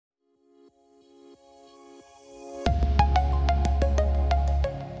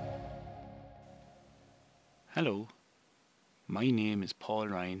Hello, my name is Paul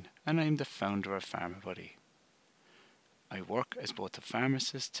Ryan and I am the founder of PharmaBuddy. I work as both a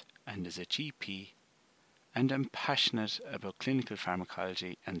pharmacist and as a GP, and I'm passionate about clinical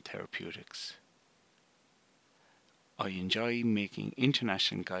pharmacology and therapeutics. I enjoy making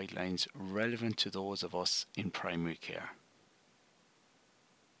international guidelines relevant to those of us in primary care.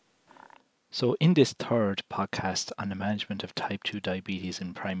 So in this third podcast on the management of type 2 diabetes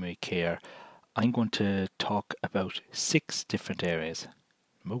in primary care, I'm going to talk about 6 different areas.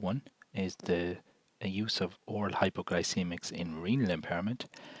 Number 1 is the use of oral hypoglycemics in renal impairment.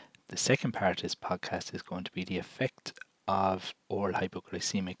 The second part of this podcast is going to be the effect of oral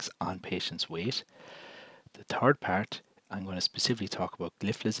hypoglycemics on patients' weight. The third part, I'm going to specifically talk about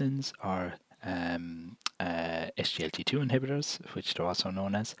gliflozins or SGLT2 inhibitors, which they're also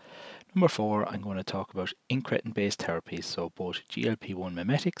known as. Number 4, I'm going to talk about incretin-based therapies, so both GLP-1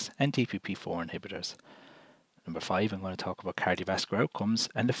 mimetics and DPP-4 inhibitors. Number 5, I'm going to talk about cardiovascular outcomes,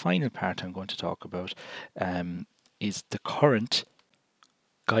 and the final part I'm going to talk about is the current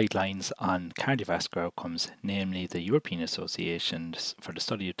guidelines on cardiovascular outcomes, namely the European Association for the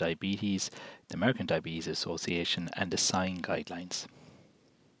Study of Diabetes, the American Diabetes Association, and the SIGN guidelines.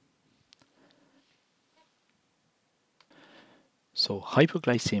 So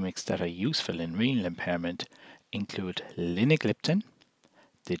hypoglycemics that are useful in renal impairment include linagliptin,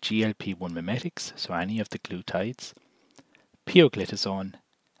 the GLP-1 mimetics, so any of the glutides, pioglitazone,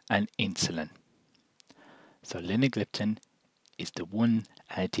 and insulin. So linagliptin is the one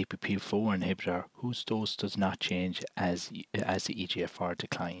DPP-4 inhibitor whose dose does not change as the eGFR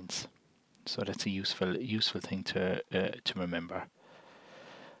declines. So that's a useful thing to remember.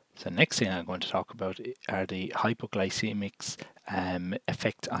 So next thing I'm going to talk about are the hypoglycemics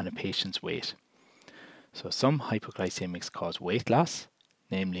effect on a patient's weight. So some hypoglycemics cause weight loss,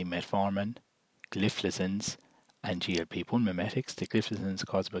 namely metformin, gliflozins, and GLP-1 mimetics. The gliflozins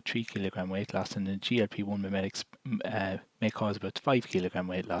cause about 3 kg weight loss, and the GLP-1 mimetics may cause about 5 kg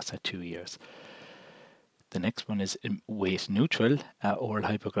weight loss at 2 years. The next one is weight neutral oral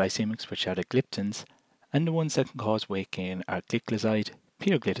hypoglycemics, which are the gliptins, and the ones that can cause weight gain are gliclazide,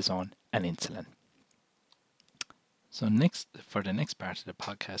 pioglitazone, and insulin. So for the next part of the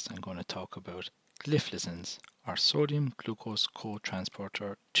podcast, I'm going to talk about gliflozins, or sodium glucose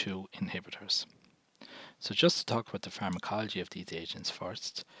cotransporter 2 inhibitors. So just to talk about the pharmacology of these agents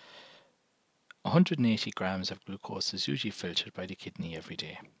first, 180 grams of glucose is usually filtered by the kidney every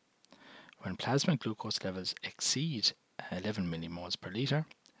day. When plasma glucose levels exceed 11 millimoles per litre,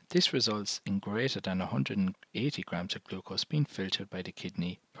 this results in greater than 180 grams of glucose being filtered by the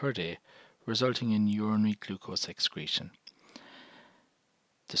kidney per day, resulting in urinary glucose excretion.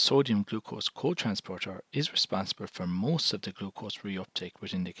 The sodium glucose cotransporter is responsible for most of the glucose reuptake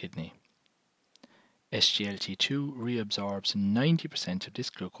within the kidney. SGLT2 reabsorbs 90% of this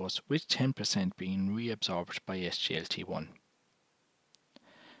glucose, with 10% being reabsorbed by SGLT1.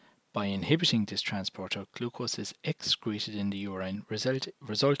 By inhibiting this transporter, glucose is excreted in the urine,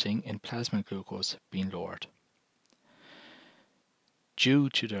 resulting in plasma glucose being lowered. Due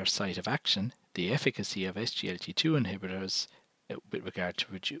to their site of action, the efficacy of SGLT2 inhibitors with regard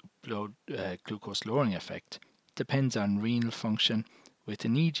to blood glucose lowering effect depends on renal function, with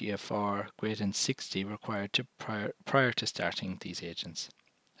an eGFR greater than 60 required prior to starting these agents.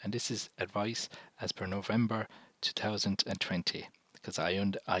 And this is advice as per November 2020. Because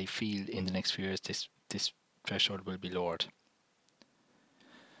I feel in the next few years this threshold will be lowered.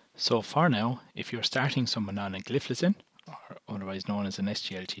 So for now, if you're starting someone on a gliflozin, or otherwise known as an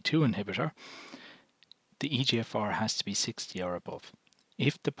SGLT2 inhibitor, the eGFR has to be 60 or above.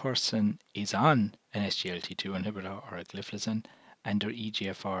 If the person is on an SGLT2 inhibitor or a gliflozin and their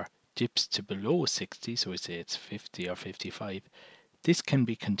eGFR dips to below 60, so we say it's 50 or 55, this can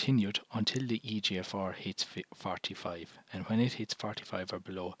be continued until the eGFR hits 45, and when it hits 45 or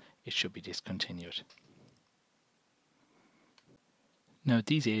below, it should be discontinued. Now,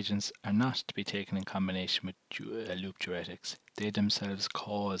 these agents are not to be taken in combination with loop diuretics. They themselves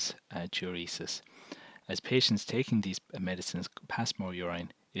cause diuresis. As patients taking these medicines pass more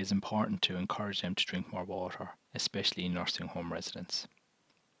urine, it is important to encourage them to drink more water, especially in nursing home residents.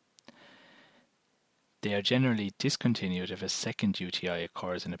 They are generally discontinued if a second UTI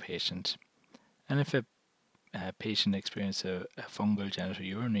occurs in a patient, and if a patient experiences a fungal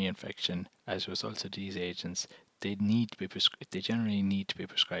genitourinary infection as a result of these agents, they generally need to be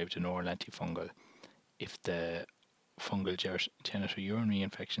prescribed an oral antifungal. If the fungal genitourinary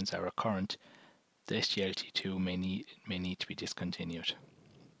infections are recurrent, the SGLT2 may need to be discontinued.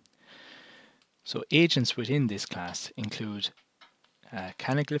 So agents within this class include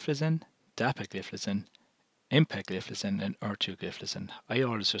canagliflozin, dapagliflozin, empagliflozin and ertugliflozin. I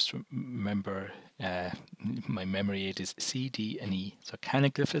always just remember my memory aid is C, D, and E. So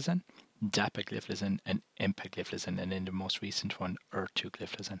canagliflozin, dapagliflozin, and empagliflozin, and then the most recent one,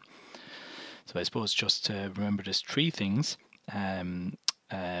 ertugliflozin. So I suppose just to remember there's three things when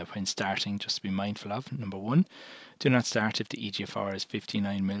starting, just to be mindful of. Number one, do not start if the EGFR is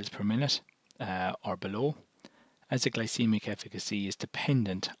 59 mils per minute or below, as the glycemic efficacy is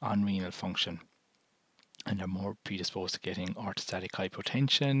dependent on renal function, and they're more predisposed to getting orthostatic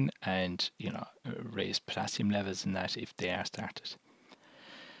hypotension and raised potassium levels in that if they are started.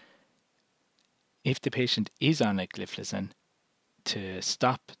 If the patient is on a gliflozin, to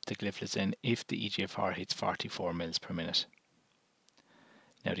stop the gliflozin if the EGFR hits 44 mils per minute.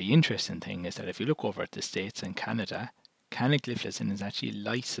 Now the interesting thing is that if you look over at the States and Canada, canagliflozin is actually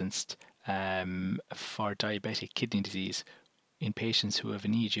licensed for diabetic kidney disease in patients who have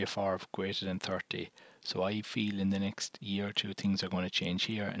an EGFR of greater than 30. So I feel in the next year or two things are going to change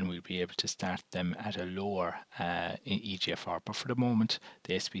here and we'll be able to start them at a lower EGFR. But for the moment,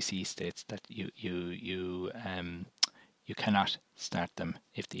 the SPC states that you cannot start them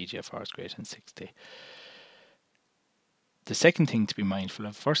if the EGFR is greater than 60. The second thing to be mindful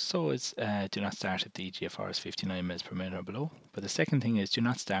of first is do not start if the EGFR is 59 mils per minute or below. But the second thing is do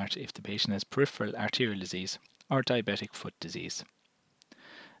not start if the patient has peripheral arterial disease or diabetic foot disease.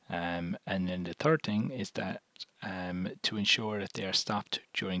 And then the third thing is that to ensure that they are stopped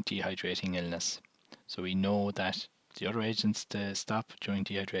during dehydrating illness. So we know that the other agents to stop during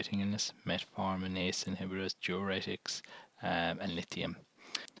dehydrating illness, metformin, ACE inhibitors, diuretics, and lithium.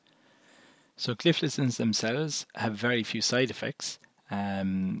 So gliflozins themselves have very few side effects,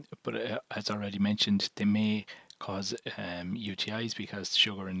 but as already mentioned, they may cause UTIs because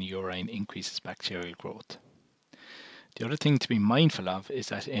sugar in the urine increases bacterial growth. The other thing to be mindful of is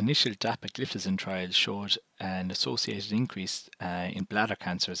that initial dapagliflozin trials showed an associated increase in bladder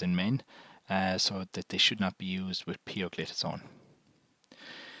cancers in men, so that they should not be used with pioglitazone.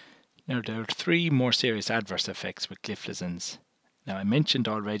 Now there are three more serious adverse effects with gliflozins. Now I mentioned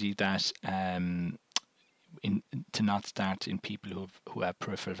already that to not start in people who have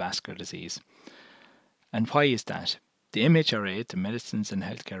peripheral vascular disease. And why is that? The MHRA, the Medicines and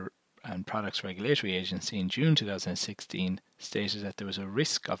Healthcare and Products Regulatory Agency, in June 2016 stated that there was a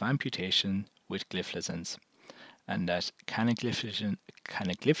risk of amputation with gliflozins and that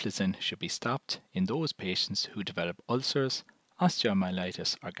canagliflozin should be stopped in those patients who develop ulcers,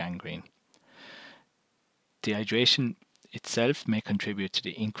 osteomyelitis or gangrene. Dehydration itself may contribute to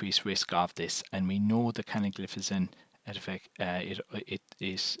the increased risk of this, and we know the canagliflozin affects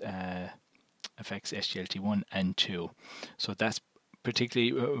SGLT1 and 2. So that's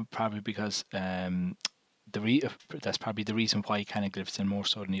particularly probably because that's probably the reason why canagliflozin more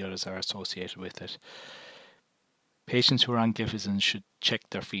so than the others are associated with it. Patients who are on gliflozin should check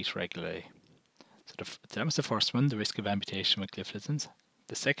their feet regularly. So that was the first one, the risk of amputation with gliflozins.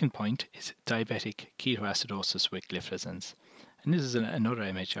 The second point is diabetic ketoacidosis with gliflozins. And this is another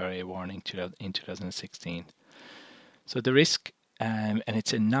MHRA warning in 2016. So the risk, and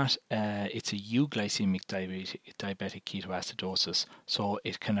it's a euglycemic diabetic ketoacidosis, so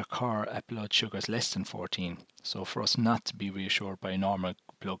it can occur at blood sugars less than 14. So for us not to be reassured by normal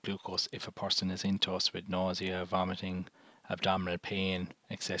blood glucose if a person is into us with nausea, vomiting, abdominal pain,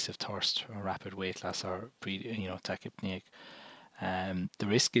 excessive thirst, or rapid weight loss, or tachypneic. The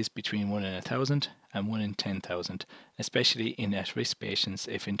risk is between 1 in 1,000 and 1 in 10,000, especially in at-risk patients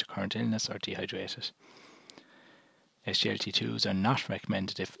if intercurrent illness or dehydrated. SGLT2s are not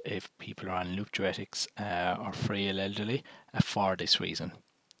recommended if people are on loop diuretics or frail elderly for this reason.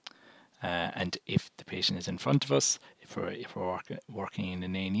 And if the patient is in front of us, if we're working in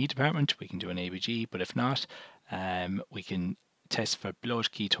an A&E department, we can do an ABG, but if not, we can test for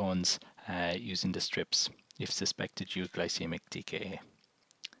blood ketones using the strips if suspected euglycemic DKA.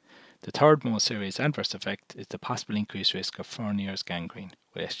 The third most serious adverse effect is the possible increased risk of Fournier's gangrene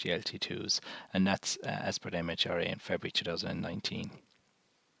with SGLT2s, and that's as per the MHRA in February 2019.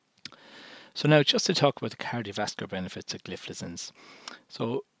 So now just to talk about the cardiovascular benefits of gliflozins.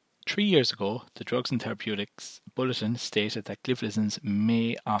 So 3 years ago, the Drugs and Therapeutics Bulletin stated that gliflozins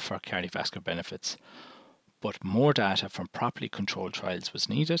may offer cardiovascular benefits, but more data from properly controlled trials was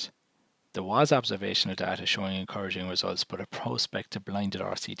needed. There was observational data showing encouraging results, but a prospective blinded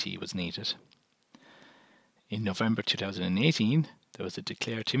RCT was needed. In November 2018, there was a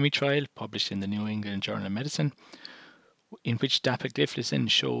DECLARE TIMI trial published in the New England Journal of Medicine, in which dapagliflozin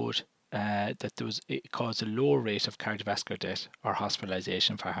showed that it caused a lower rate of cardiovascular death or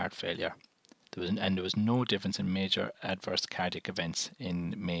hospitalization for heart failure. There was no difference in major adverse cardiac events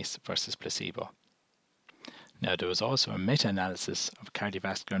in MACE versus placebo. Now, there was also a meta-analysis of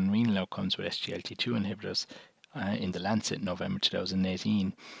cardiovascular and renal outcomes with SGLT2 inhibitors in the Lancet in November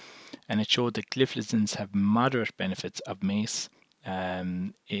 2018, and it showed that gliflozins have moderate benefits of MACE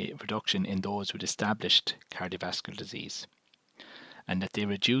a reduction in those with established cardiovascular disease, and that they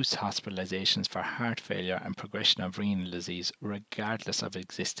reduce hospitalizations for heart failure and progression of renal disease regardless of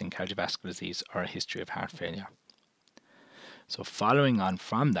existing cardiovascular disease or a history of heart failure. So following on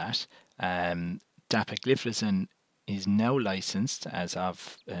from that, dapagliflozin is now licensed as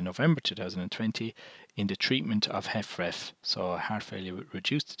of November 2020 in the treatment of HFrEF, so heart failure with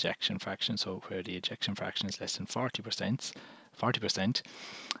reduced ejection fraction, so where the ejection fraction is less than 40%,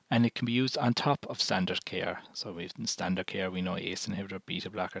 and it can be used on top of standard care. So in standard care we know ACE inhibitor, beta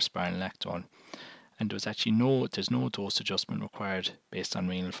blocker, spironolactone, and there's no dose adjustment required based on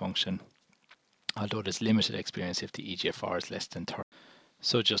renal function, although there's limited experience if the eGFR is less than 30.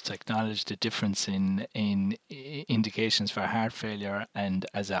 So just to acknowledge the difference in indications for heart failure and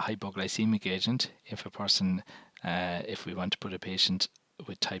as a hypoglycemic agent, if we want to put a patient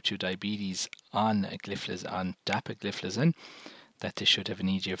with type 2 diabetes on dapagliflozin, that they should have an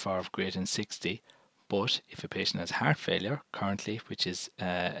eGFR of greater than 60. But if a patient has heart failure currently, which is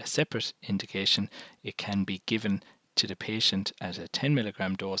a separate indication, it can be given to the patient at a 10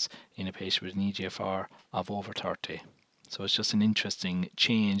 milligram dose in a patient with an eGFR of over 30. So it's just an interesting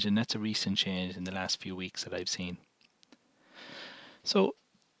change, and that's a recent change in the last few weeks that I've seen. So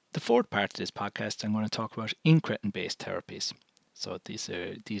the fourth part of this podcast, I'm going to talk about incretin-based therapies. So these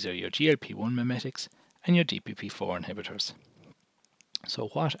are your GLP-1 mimetics and your DPP-4 inhibitors. So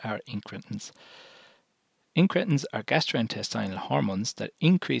what are incretins? Incretins are gastrointestinal hormones that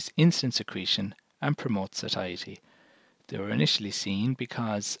increase insulin secretion and promote satiety. They were initially seen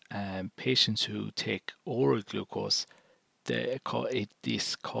because patients who take oral glucose,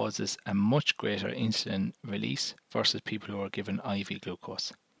 this causes a much greater insulin release versus people who are given IV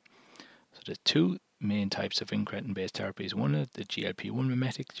glucose. So the two main types of incretin-based therapies, one are the GLP-1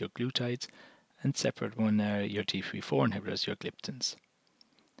 mimetics, your glutides, and separate one are your DPP-4 inhibitors, your gliptins.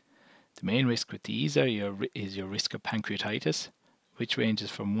 The main risk with these is your risk of pancreatitis, which ranges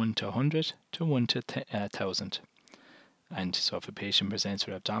from 1 to 100 to 1 to 1,000. And so if a patient presents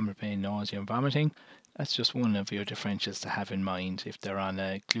with abdominal pain, nausea and vomiting, that's just one of your differentials to have in mind if they're on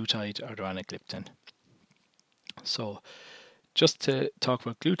a glutide or they're on a gliptin. So just to talk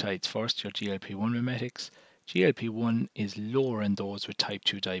about glutides first, your GLP-1 mimetics. GLP-1 is lower in those with type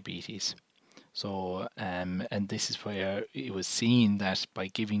 2 diabetes. So, and this is where it was seen that by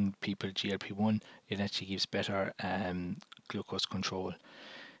giving people GLP-1, it actually gives better glucose control.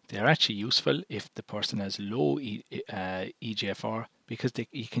 They are actually useful if the person has low eGFR because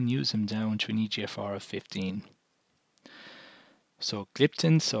you can use them down to an eGFR of 15. So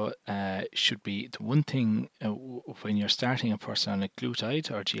gliptins should be the one thing when you're starting a person on a glutide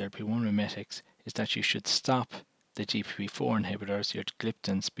or GLP-1 mimetics is that you should stop the DPP-4 inhibitors, your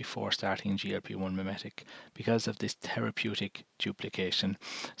gliptins, before starting GLP-1 mimetic because of this therapeutic duplication.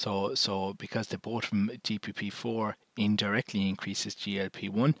 So because they both from DPP-4 indirectly increases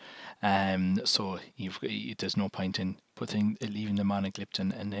GLP-1, so there's no point in leaving them on a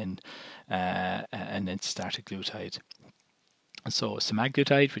gliptin and then start a glutide. So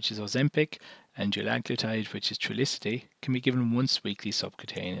semaglutide, which is Ozempic, and dulaglutide, which is Trulicity, can be given once weekly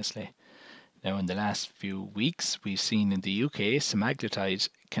subcutaneously. Now, in the last few weeks, we've seen in the UK, semaglutide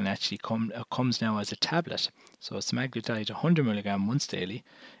can actually comes now as a tablet. So semaglutide, 100 milligram once daily.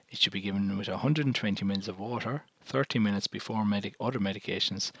 It should be given with 120 ml of water, 30 minutes before other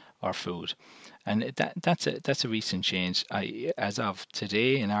medications or food. And that's a recent change. As of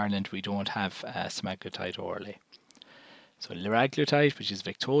today in Ireland, we don't have semaglutide orally. So liraglutide, which is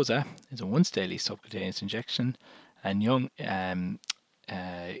Victoza, is a once daily subcutaneous injection, and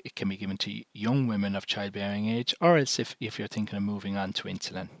it can be given to young women of childbearing age, or else if you're thinking of moving on to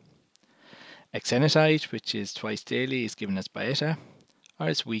insulin. Exenatide, which is twice daily, is given as Byetta, or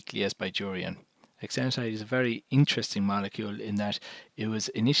as weekly as Bydureon. Exenatide is a very interesting molecule in that it was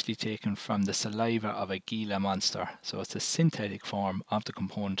initially taken from the saliva of a Gila monster, so it's a synthetic form of the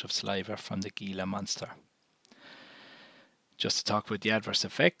component of saliva from the Gila monster. Just to talk about the adverse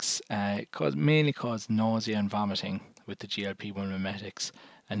effects, it mainly cause nausea and vomiting with the GLP-1 mimetics,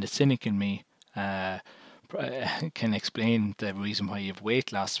 and the cynic in me can explain the reason why you have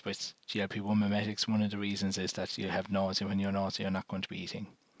weight loss with GLP-1 mimetics. One of the reasons is that you have nausea. When you're nausea, you're not going to be eating.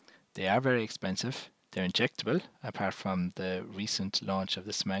 They are very expensive. They're injectable, apart from the recent launch of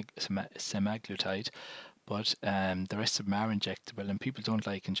the semaglutide, but the rest of them are injectable, and people don't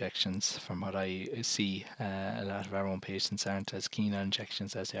like injections. From what I see, a lot of our own patients aren't as keen on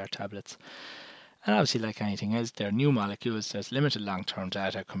injections as they are tablets. And obviously, like anything else, they're new molecules. There's limited long-term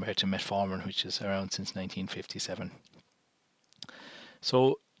data compared to metformin, which is around since 1957.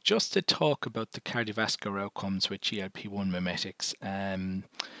 So just to talk about the cardiovascular outcomes with GLP-1 mimetics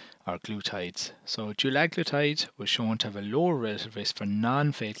or glutides. So dulaglutide was shown to have a lower relative risk for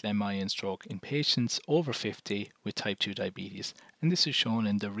non-fatal MI and stroke in patients over 50 with type 2 diabetes. And this is shown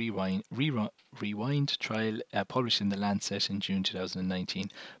in the Rewind trial published in the Lancet in June 2019.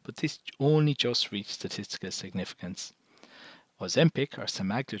 But this only just reached statistical significance. Ozempic or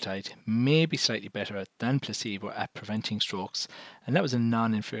semaglutide may be slightly better than placebo at preventing strokes, and that was a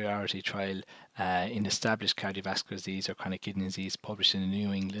non-inferiority trial in established cardiovascular disease or chronic kidney disease published in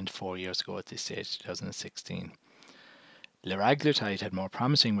New England 4 years ago at this stage, 2016. Liraglutide had more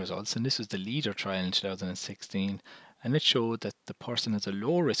promising results, and this was the leader trial in 2016, and it showed that the person has a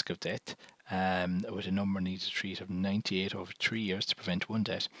low risk of death with a number needed to treat of 98 over 3 years to prevent one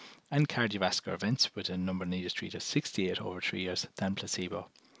death, and cardiovascular events with a number needed to treat of 68 over 3 years than placebo.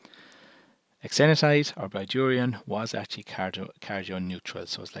 Exenatide or Bydureon was actually cardio neutral,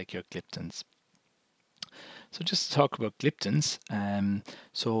 so it's like your gliptins. So just to talk about gliptins,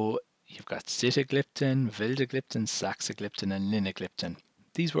 so you've got sitagliptin, vildagliptin, saxagliptin, and linagliptin.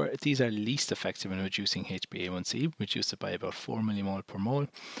 These are least effective in reducing HbA1c, reduce it by about 4 millimole per mole,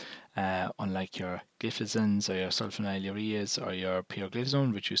 unlike your gliflozins or your sulfonylureas or your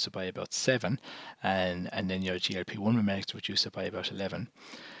pioglitazone, reduce it by about 7, and then your GLP-1 mimetics reduce it by about 11.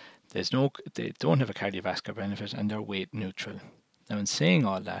 They don't have a cardiovascular benefit, and they're weight neutral. Now, in saying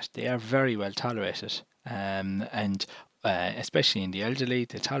all that, they are very well tolerated, and especially in the elderly,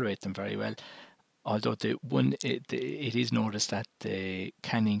 they tolerate them very well. Although it is noticed that they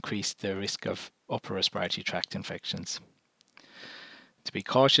can increase the risk of upper respiratory tract infections. To be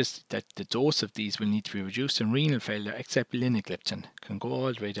cautious that the dose of these will need to be reduced in renal failure, except linagliptin can go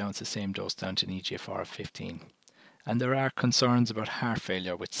all the way down to the same dose, down to an eGFR of 15. And there are concerns about heart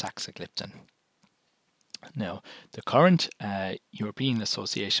failure with saxagliptin. Now, the current European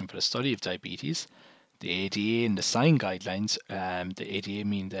Association for the Study of Diabetes, the ADA and the SIGN guidelines, the ADA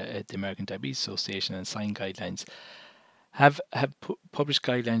meaning the American Diabetes Association, and SIGN guidelines, have published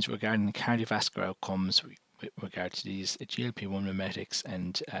guidelines regarding cardiovascular outcomes with regard to these GLP-1 mimetics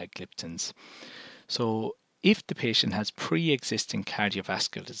and gliptins. So if the patient has pre-existing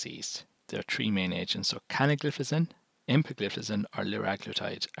cardiovascular disease, there are three main agents. So canagliflozin, empagliflozin, or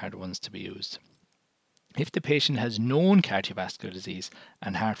liraglutide are the ones to be used. If the patient has known cardiovascular disease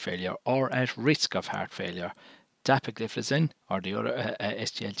and heart failure, or at risk of heart failure, dapagliflozin or the other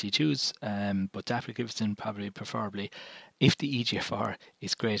SGLT2s, but dapagliflozin probably preferably, if the EGFR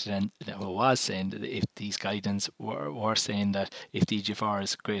is greater than, was saying that if these guidance were saying that if the EGFR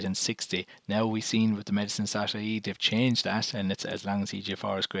is greater than 60, now we've seen with the medicines.ie they've changed that, and it's as long as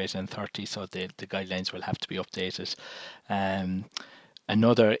EGFR is greater than 30, so the guidelines will have to be updated.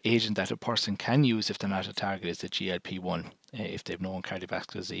 Another agent that a person can use if they're not a target is the GLP-1, if they've known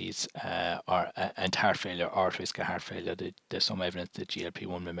cardiovascular disease and heart failure, or at risk of heart failure. There's some evidence that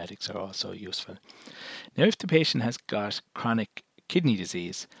GLP-1 mimetics are also useful. Now, if the patient has got chronic kidney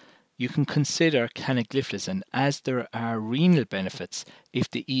disease, you can consider canagliflozin, as there are renal benefits if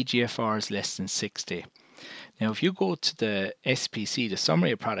the EGFR is less than 60. Now, if you go to the SPC, the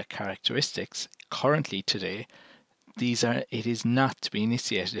Summary of Product Characteristics, currently today, it is not to be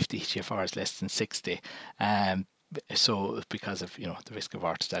initiated if the EGFR is less than 60. So because of the risk of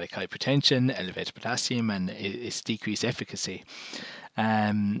orthostatic hypertension, elevated potassium, and its decreased efficacy.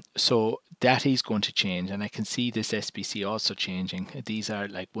 So that is going to change, and I can see this SPC also changing. These are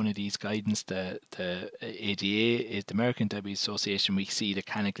like one of these guidance, the ADA, the American Diabetes Association. We see the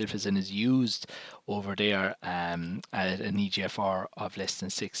canagliflozin is used over there at an EGFR of less than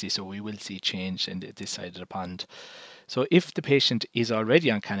 60, so we will see change in this side of the pond. So if the patient is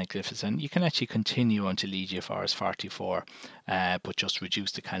already on canagliflozin, you can actually continue until EGFR is 44, but just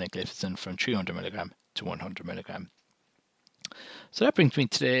reduce the canagliflozin from 300 milligram to 100 milligram. So that brings me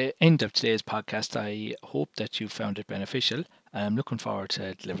to the end of today's podcast. I hope that you found it beneficial. I'm looking forward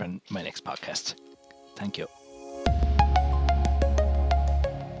to delivering my next podcast. Thank you.